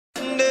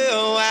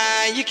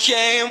you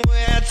came,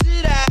 where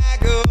did I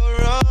go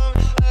wrong?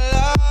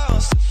 I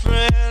lost a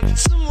friend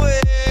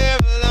somewhere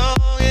along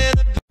in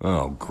the...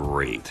 Oh,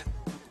 great.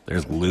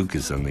 There's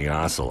Lucas and the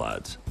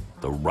Ocelots.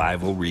 The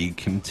rivalry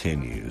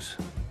continues.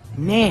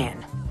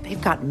 Man,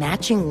 they've got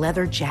matching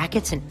leather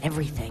jackets and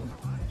everything.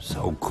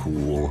 So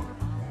cool.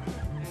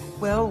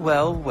 Well,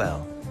 well,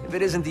 well. If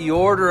it isn't the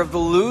Order of the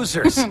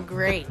Losers.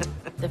 Great.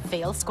 The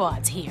fail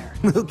squad's here.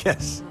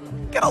 Lucas,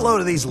 get a load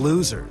of these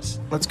losers.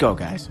 Let's go,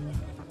 guys.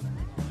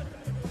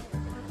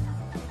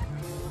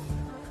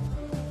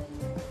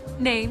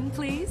 Name,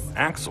 please?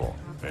 Axel.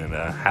 And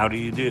how do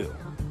you do?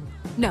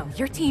 No,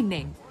 your team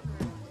name.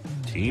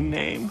 Team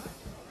name?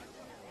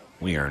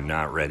 We are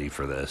not ready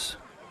for this.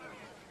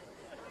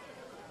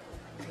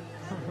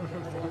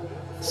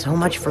 So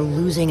much for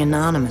losing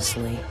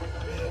anonymously.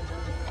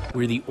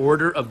 We're the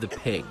Order of the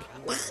Pig.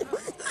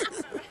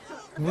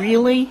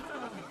 Really?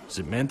 Is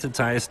it meant to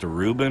tie us to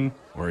Reuben,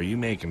 or are you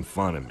making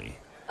fun of me?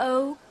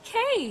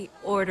 Okay,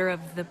 Order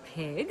of the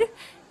Pig.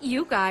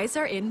 You guys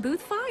are in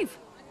booth 5.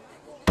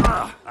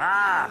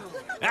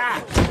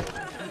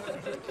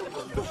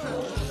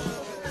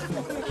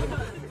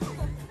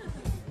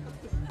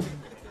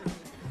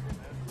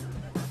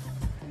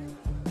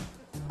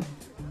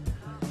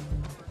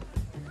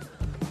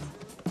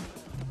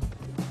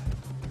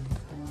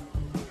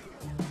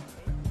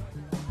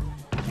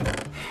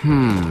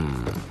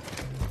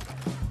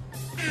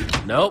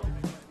 Nope.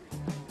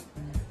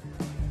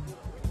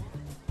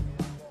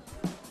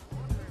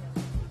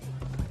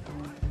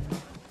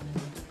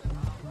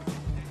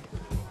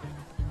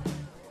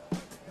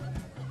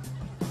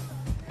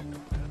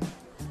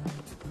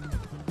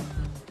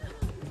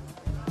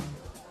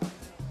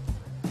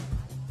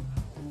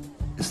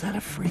 Is that a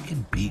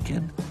freaking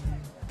beacon?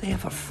 They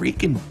have a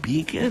freaking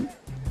beacon?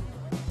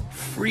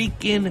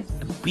 Freaking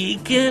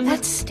beacon?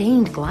 That's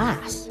stained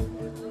glass.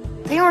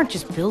 They aren't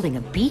just building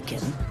a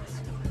beacon.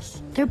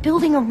 They're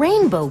building a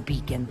rainbow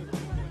beacon.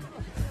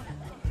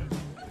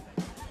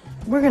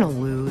 We're gonna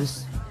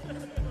lose.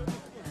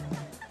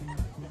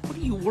 What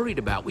are you worried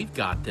about? We've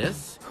got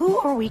this. Who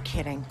are we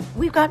kidding?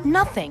 We've got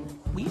nothing.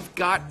 We've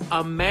got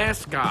a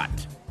mascot.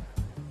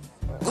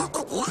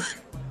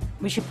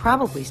 We should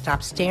probably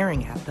stop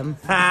staring at them.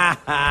 Ha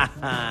ha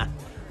ha.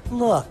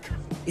 Look,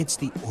 it's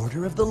the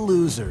Order of the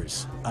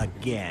Losers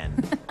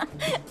again.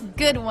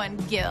 Good one,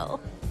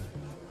 Gil.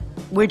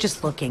 We're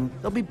just looking.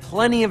 There'll be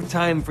plenty of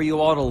time for you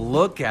all to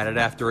look at it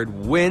after it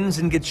wins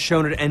and gets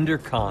shown at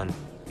EnderCon.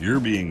 You're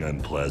being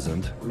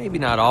unpleasant. Maybe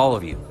not all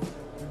of you.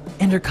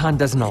 EnderCon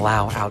doesn't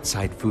allow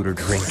outside food or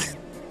drink.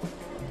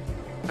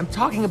 I'm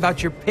talking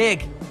about your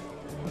pig.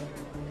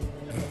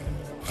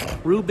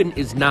 Reuben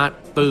is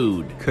not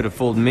food. Could have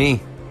fooled me.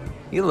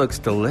 He looks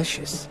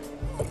delicious.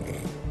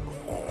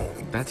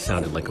 That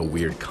sounded like a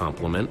weird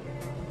compliment.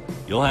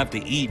 You'll have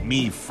to eat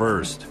me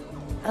first.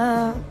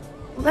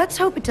 Let's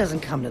hope it doesn't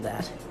come to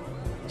that.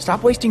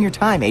 Stop wasting your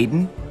time,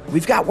 Aiden.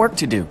 We've got work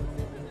to do.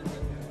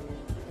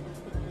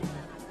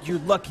 You're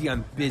lucky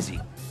I'm busy.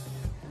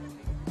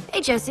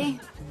 Hey, Jesse.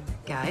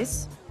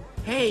 Guys,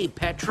 Hey,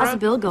 Petra. how's the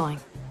build going?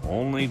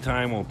 Only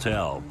time will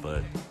tell,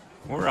 but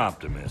we're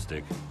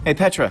optimistic. Hey,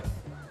 Petra.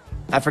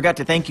 I forgot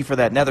to thank you for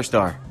that nether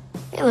star.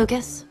 Hey,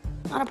 Lucas.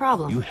 Not a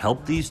problem. You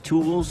help these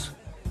tools?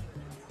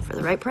 For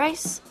the right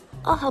price,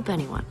 I'll help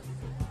anyone.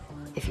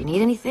 If you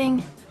need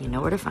anything, you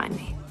know where to find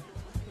me.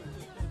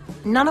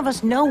 None of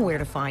us know where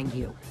to find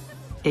you.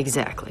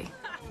 Exactly.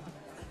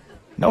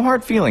 No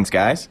hard feelings,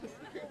 guys.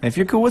 If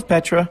you're cool with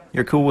Petra,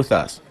 you're cool with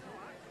us.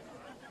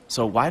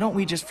 So why don't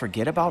we just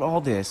forget about all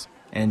this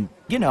and,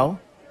 you know,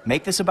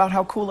 make this about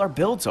how cool our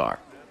builds are?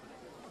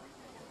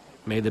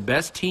 May the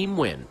best team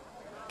win.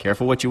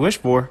 Careful what you wish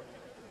for.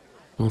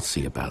 We'll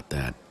see about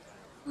that.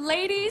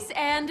 Ladies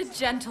and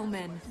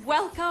gentlemen,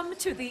 welcome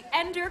to the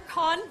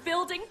EnderCon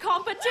building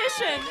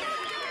competition.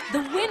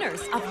 The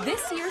winners of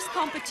this year's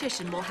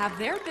competition will have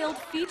their build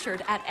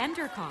featured at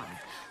EnderCon.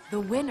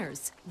 The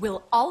winners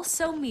will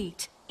also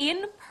meet,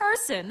 in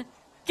person,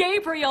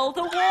 Gabriel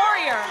the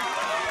Warrior.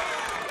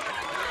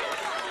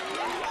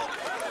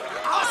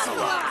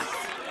 Ocelot!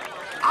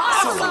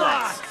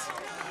 Ocelot!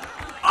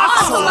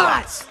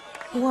 Ocelot!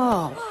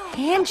 Whoa,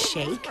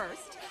 handshake?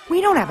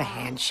 We don't have a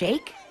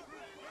handshake.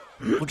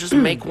 We'll just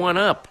make one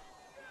up.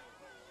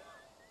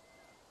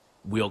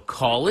 We'll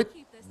call it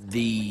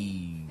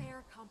the...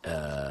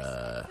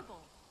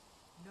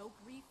 No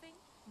griefing,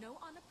 no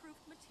unapproved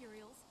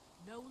materials,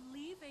 no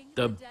leaving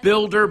the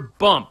Builder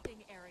Bump.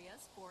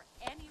 areas for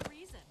any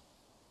reason.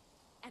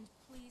 And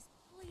please,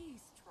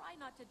 please try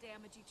not to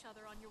damage each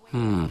other on your way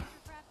to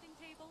crafting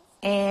tables.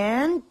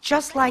 And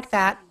just like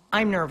that,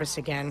 I'm nervous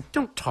again.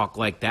 Don't talk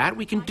like that.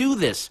 We can do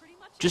this.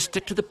 Just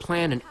stick to the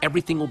plan and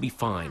everything will be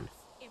fine.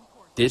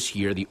 This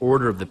year, the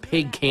Order of the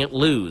Pig can't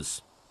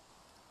lose.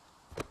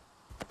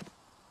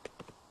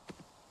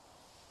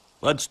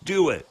 Let's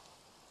do it.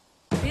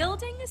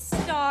 Building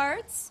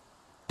starts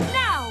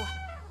now.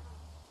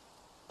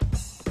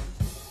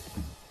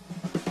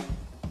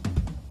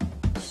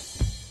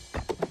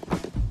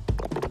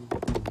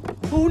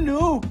 Oh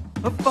no!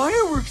 A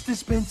fireworks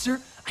dispenser?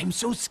 I'm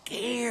so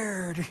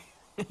scared.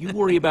 You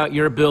worry about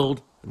your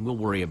build, and we'll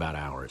worry about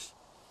ours.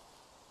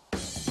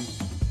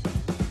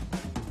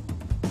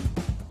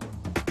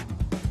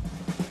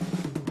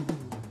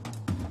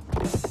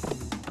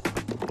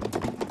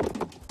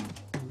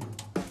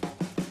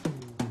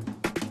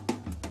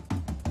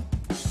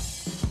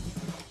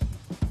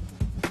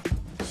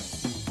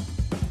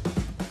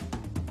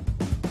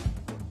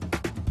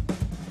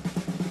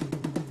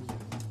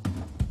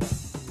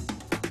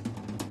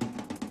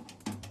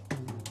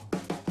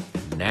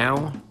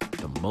 Now,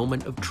 the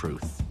moment of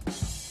truth.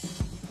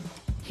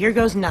 Here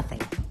goes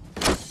nothing.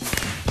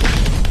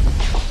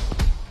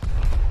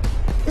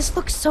 This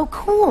looks so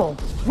cool.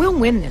 We'll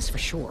win this for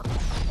sure.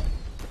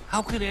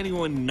 How could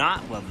anyone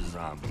not love a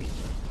zombie?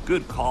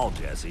 Good call,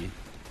 Jesse.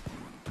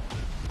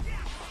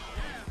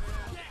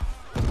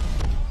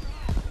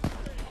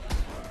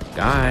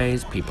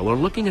 Guys, people are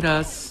looking at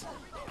us.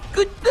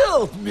 Good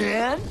build,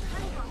 man.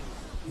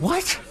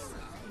 What?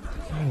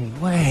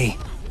 No way.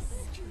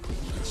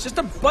 It's just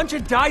a bunch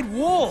of dyed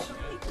wool.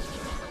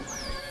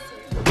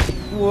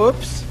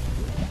 Whoops.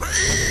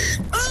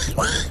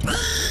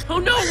 Oh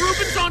no,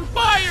 Ruben's on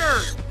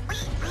fire!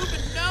 Ruben,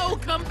 no,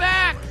 come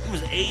back! It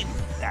was Aiden,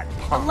 that The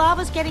punk.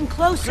 lava's getting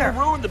closer. Gonna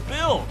ruin the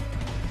build.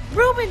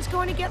 Ruben's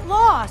going to get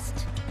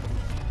lost.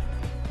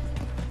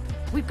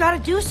 We've got to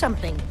do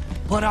something.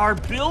 But our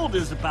build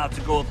is about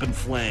to go up in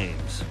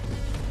flames.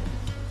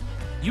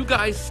 You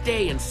guys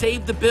stay and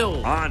save the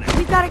build. On it.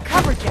 We've got it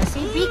covered,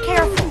 Jesse. Be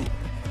careful.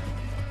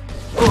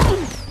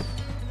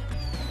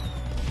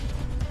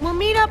 We'll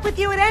meet up with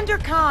you at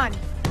EnderCon.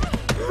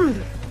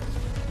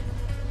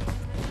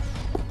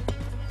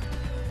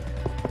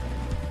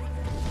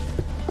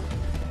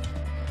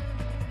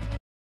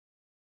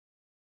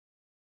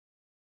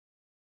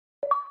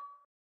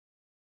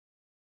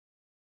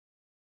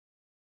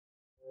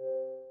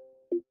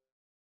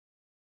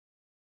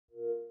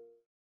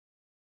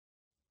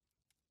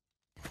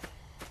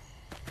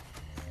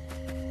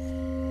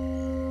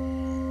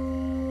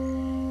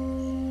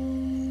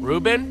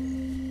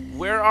 Ruben,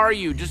 where are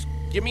you? Just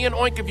give me an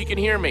oink if you can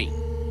hear me.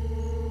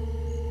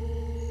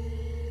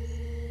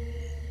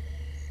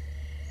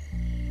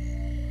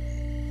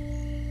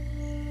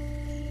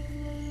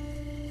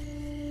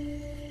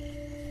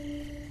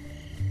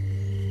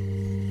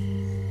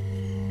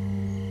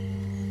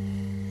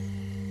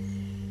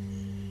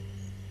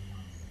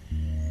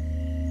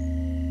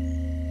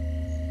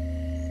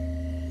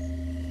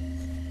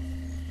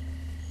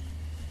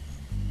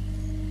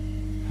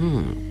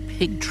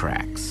 Pig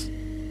tracks.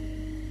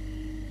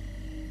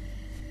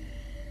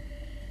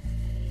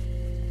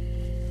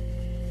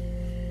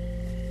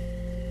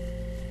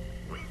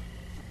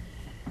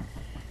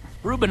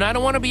 Ruben, I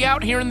don't want to be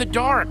out here in the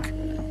dark.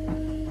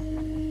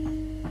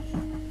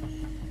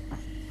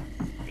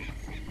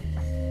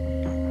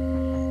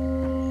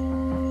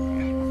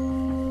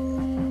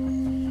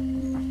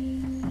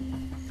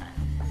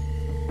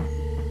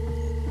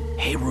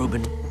 Hey,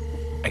 Ruben.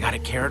 I got a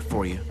carrot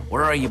for you.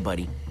 Where are you,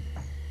 buddy?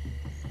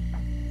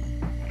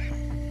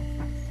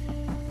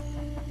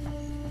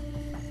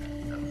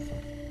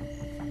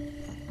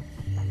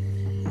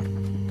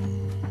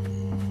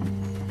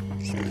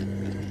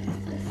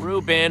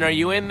 Ruben, are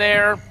you in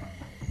there?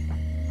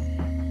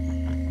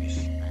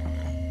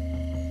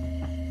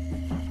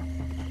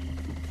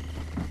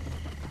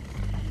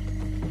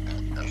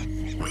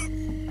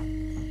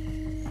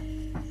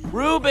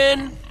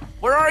 Ruben,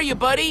 where are you,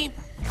 buddy?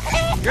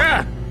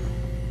 Yeah.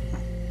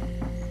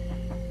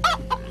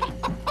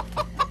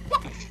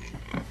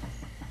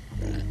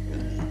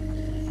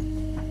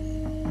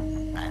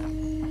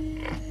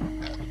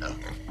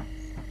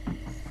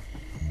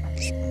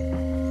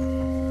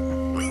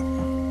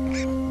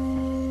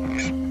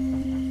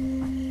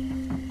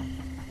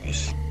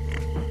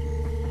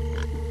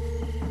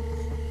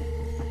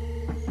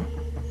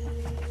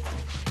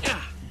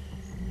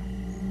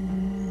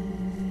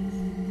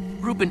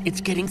 Ruben,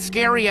 it's getting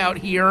scary out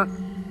here.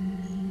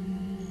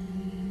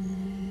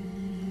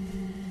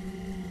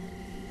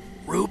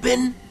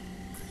 Ruben?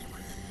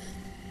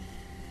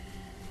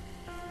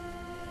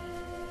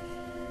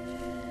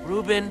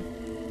 Ruben?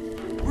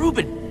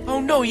 Ruben!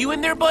 Oh no, you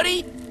in there,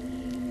 buddy?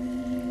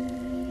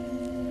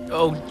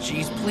 Oh,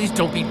 jeez, please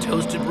don't be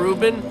toasted,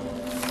 Ruben.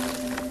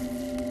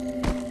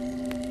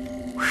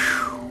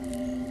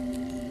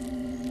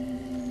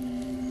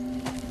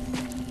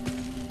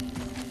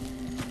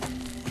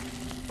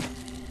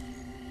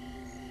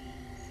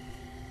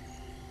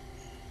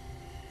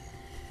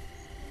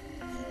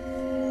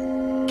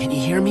 Can you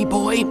hear me,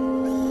 boy?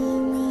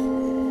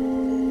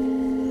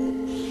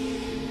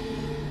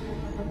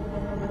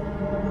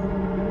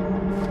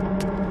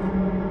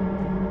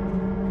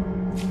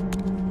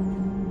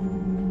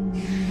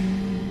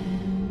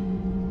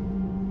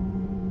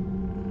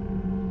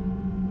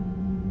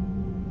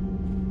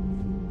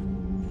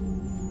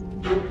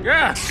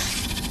 Yeah.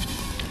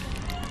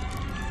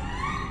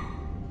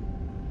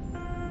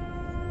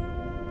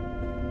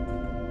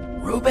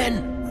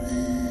 Ruben!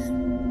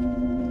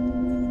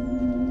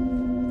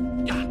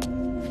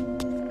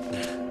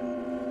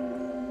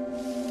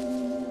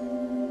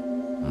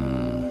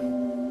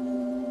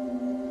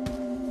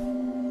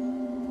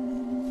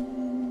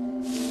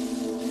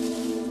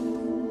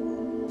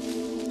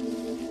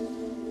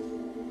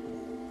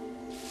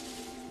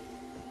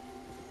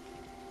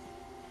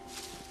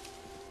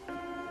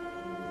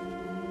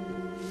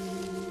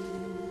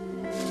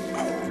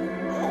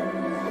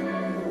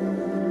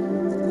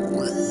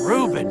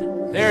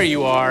 There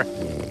you are.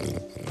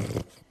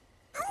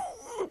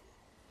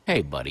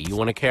 Hey, buddy, you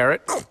want a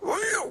carrot?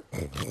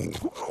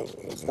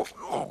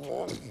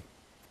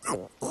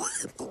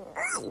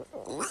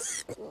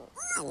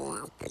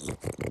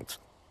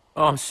 Oh,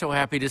 I'm so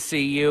happy to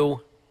see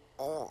you.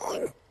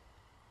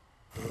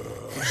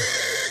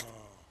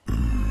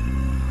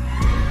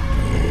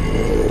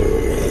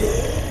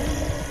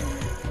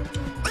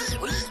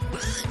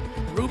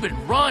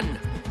 Reuben, run!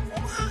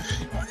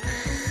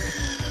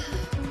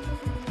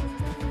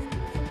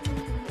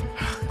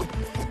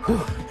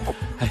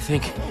 I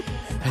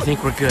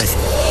think we're good.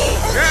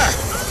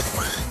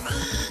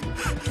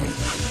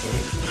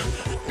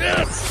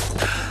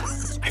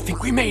 I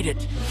think we made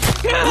it.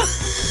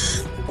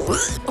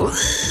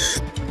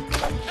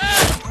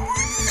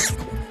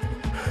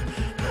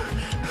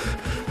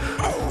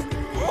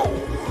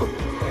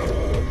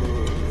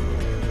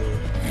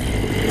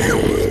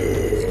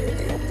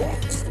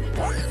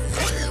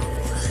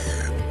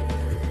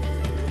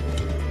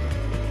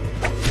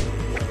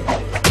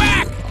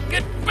 Back!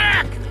 Get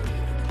back!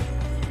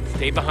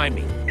 Stay behind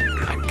me.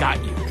 I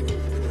got you.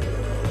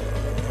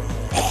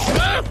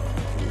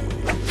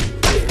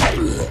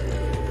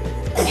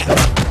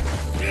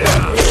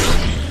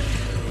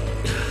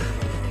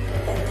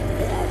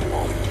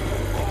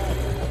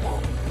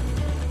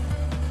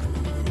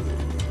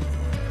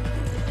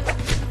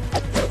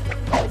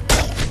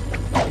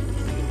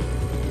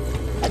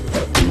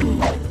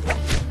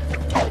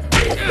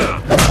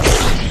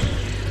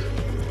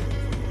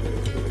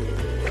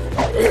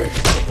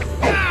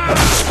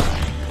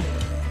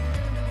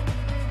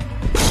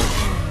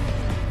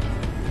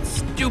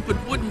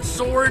 Stupid wooden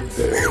swords.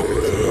 I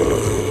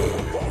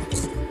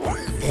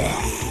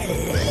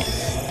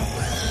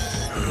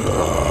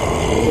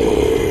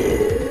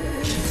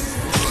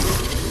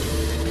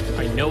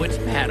know it's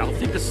bad. I'll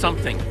think of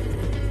something.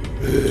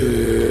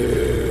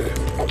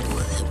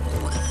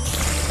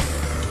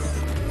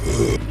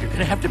 You're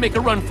gonna have to make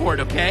a run for it,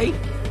 okay?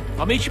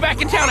 I'll meet you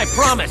back in town, I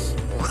promise.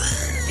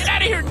 Get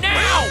out of here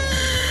now!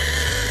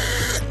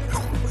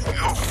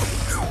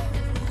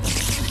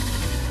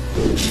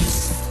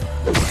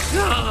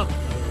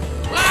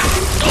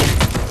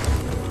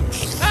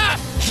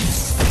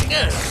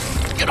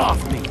 Get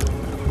off me!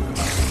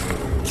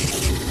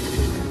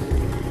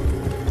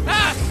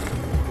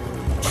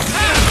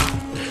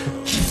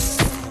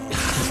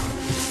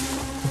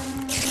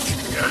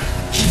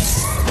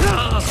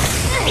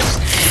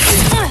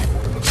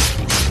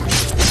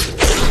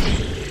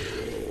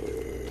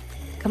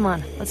 Come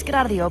on, let's get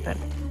out of the open.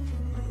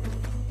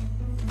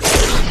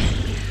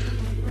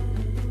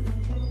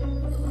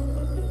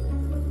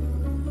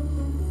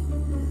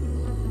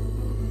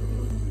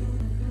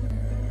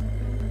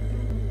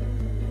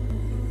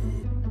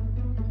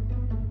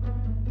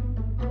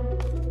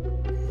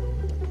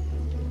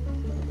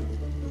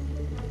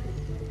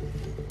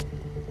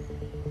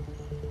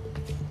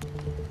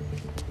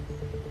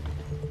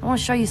 I want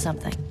to show you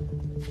something.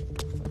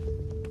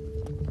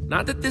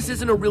 Not that this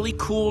isn't a really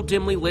cool,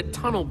 dimly lit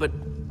tunnel, but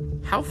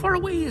how far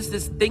away is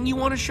this thing you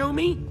want to show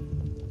me?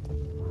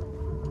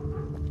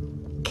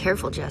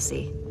 Careful,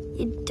 Jesse.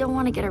 You don't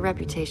want to get a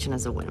reputation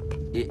as a wimp.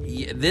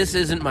 This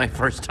isn't my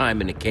first time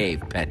in a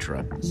cave,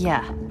 Petra.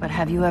 Yeah, but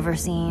have you ever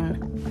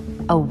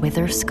seen a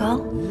wither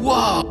skull?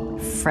 Whoa!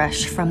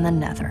 Fresh from the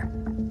nether.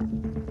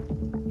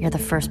 You're the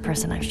first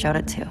person I've showed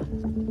it to.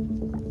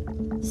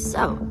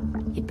 So,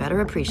 you'd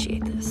better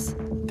appreciate this.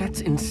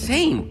 That's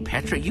insane,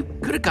 Petra. You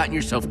could have gotten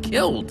yourself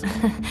killed.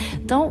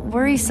 Don't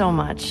worry so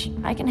much.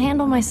 I can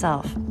handle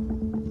myself.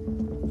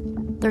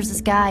 There's this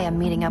guy I'm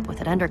meeting up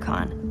with at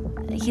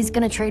EnderCon. He's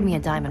gonna trade me a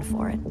diamond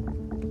for it.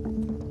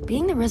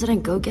 Being the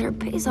resident go-getter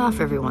pays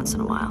off every once in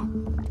a while.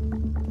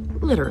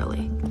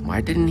 Literally. Why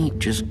didn't he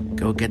just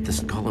go get the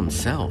skull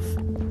himself?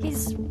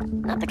 He's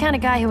not the kind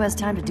of guy who has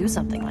time to do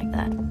something like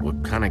that.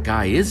 What kind of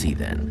guy is he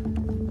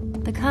then?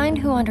 The kind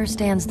who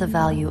understands the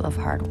value of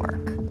hard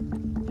work.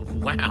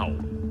 Wow.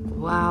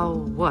 Wow,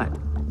 what?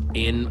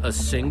 In a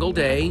single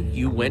day,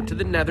 you went to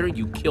the nether,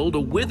 you killed a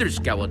wither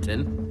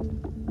skeleton.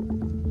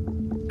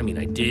 I mean,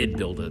 I did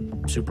build a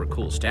super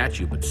cool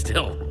statue, but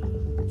still,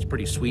 it's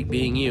pretty sweet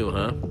being you,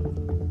 huh?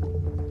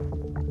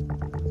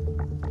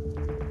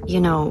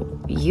 You know,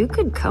 you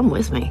could come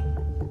with me.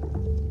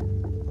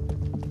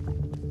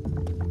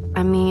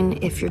 I mean,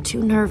 if you're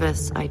too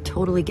nervous, I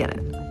totally get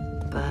it.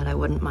 But I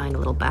wouldn't mind a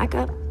little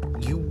backup.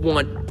 You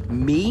want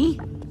me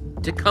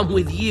to come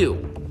with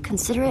you?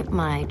 Consider it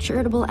my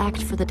charitable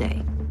act for the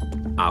day.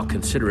 I'll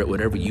consider it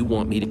whatever you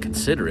want me to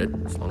consider it,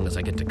 as long as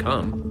I get to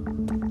come.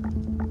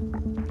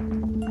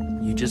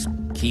 You just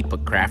keep a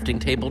crafting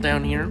table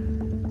down here?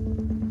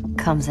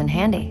 Comes in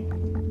handy.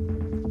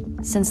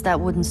 Since that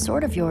wooden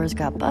sword of yours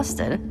got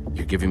busted...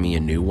 You're giving me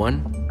a new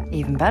one?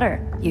 Even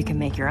better, you can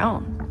make your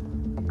own.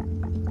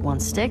 1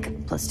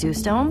 stick plus 2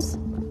 stones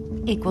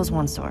equals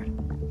 1 sword.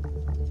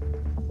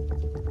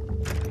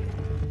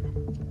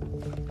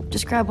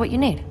 Just grab what you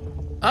need.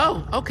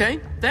 Oh, okay,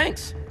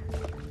 thanks.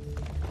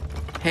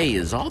 Hey,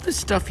 is all this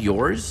stuff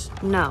yours?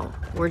 No,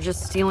 we're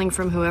just stealing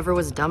from whoever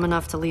was dumb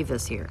enough to leave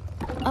this here.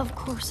 Of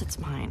course it's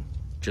mine.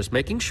 Just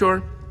making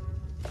sure.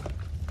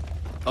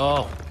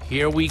 Oh,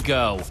 here we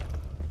go.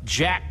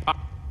 Jackpot.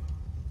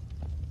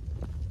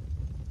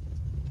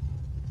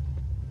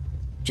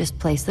 Just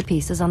place the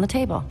pieces on the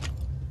table.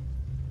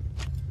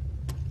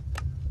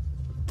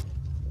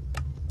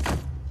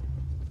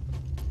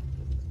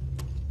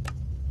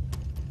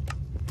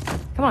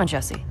 Come on,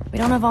 Jesse. We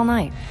don't have all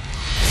night.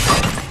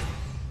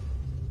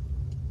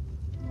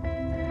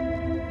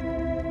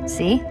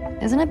 See?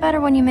 Isn't it better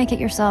when you make it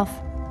yourself?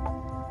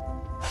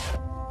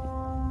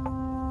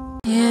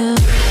 Yeah.